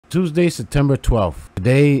Tuesday, September 12th.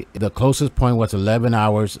 Today, the closest point was 11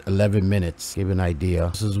 hours, 11 minutes. Give you an idea.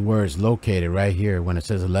 This is where it's located right here when it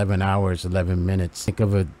says 11 hours, 11 minutes. Think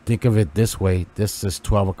of it this way. This is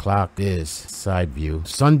 12 o'clock. This side view.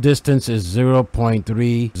 Sun distance is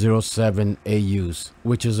 0.307 AUs,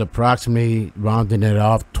 which is approximately, rounding it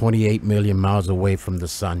off, 28 million miles away from the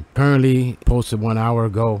sun. Currently, posted 1 hour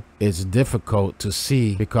ago. It's difficult to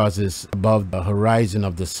see because it's above the horizon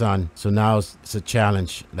of the sun. So now it's a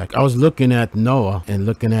challenge. Like I was looking at NOAA and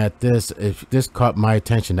looking at this. If this caught my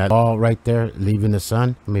attention, that ball right there leaving the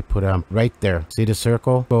sun. Let me put it right there. See the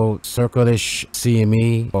circle? Go circle-ish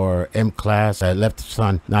CME or M class that left the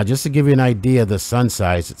sun. Now just to give you an idea of the sun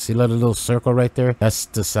size, see that little circle right there? That's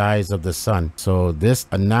the size of the sun. So this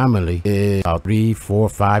anomaly is about 3, 4,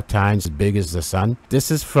 5 times as big as the sun.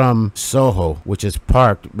 This is from SOHO, which is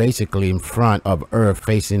parked basically in front of Earth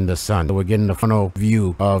facing the sun. So we're getting the frontal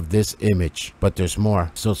view of this image, but there's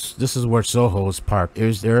more. So this is where SOHO is parked.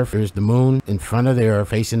 Here's the Earth, here's the moon in front of the Earth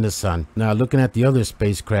facing the sun. Now looking at the other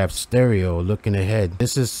spacecraft, stereo, looking ahead.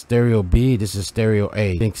 This is stereo B, this is stereo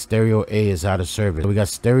A. I think stereo A is out of service. So we got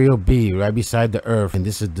stereo B right beside the Earth, and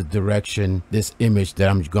this is the direction, this image that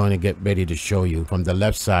I'm going to get ready to show you from the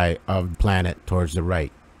left side of the planet towards the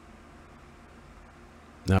right.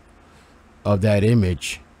 Now of that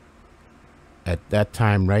image at that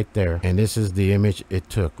time right there, and this is the image it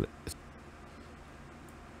took.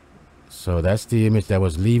 So that's the image that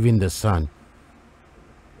was leaving the sun.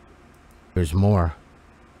 There's more.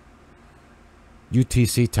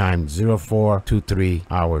 UTC time 0423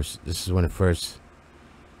 hours. This is when it first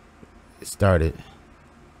started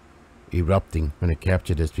erupting. I'm gonna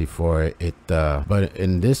capture this before it but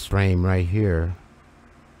in this frame right here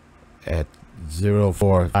at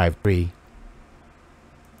 0453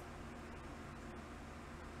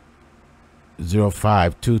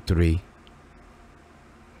 0523.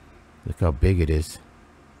 Look how big it is.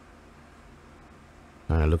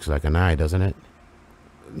 Kind of looks like an eye, doesn't it?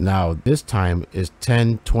 Now this time is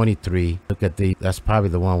 1023. Look at that's probably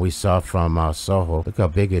the one we saw from SOHO. Look how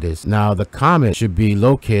big it is. Now the comet should be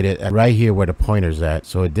located right here where the pointer's at.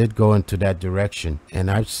 So it did go into that direction. And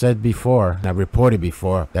I've said before, and I've reported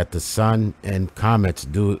before, that the sun and comets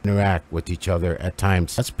do interact with each other at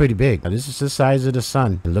times. That's pretty big. Now this is the size of the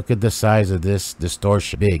sun. And look at the size of this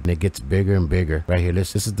distortion. Big. And it gets bigger and bigger. Right here.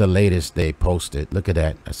 This is the latest they posted. Look at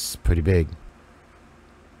that. That's pretty big.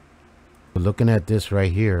 Looking at this right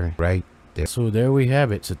here, right there. So there we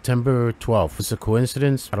have it, September 12th. It's a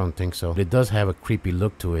coincidence? I don't think so. It does have a creepy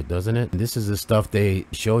look to it, doesn't it? This is the stuff they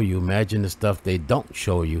show you. Imagine the stuff they don't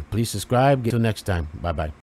show you. Please subscribe. Until next time. Bye-bye.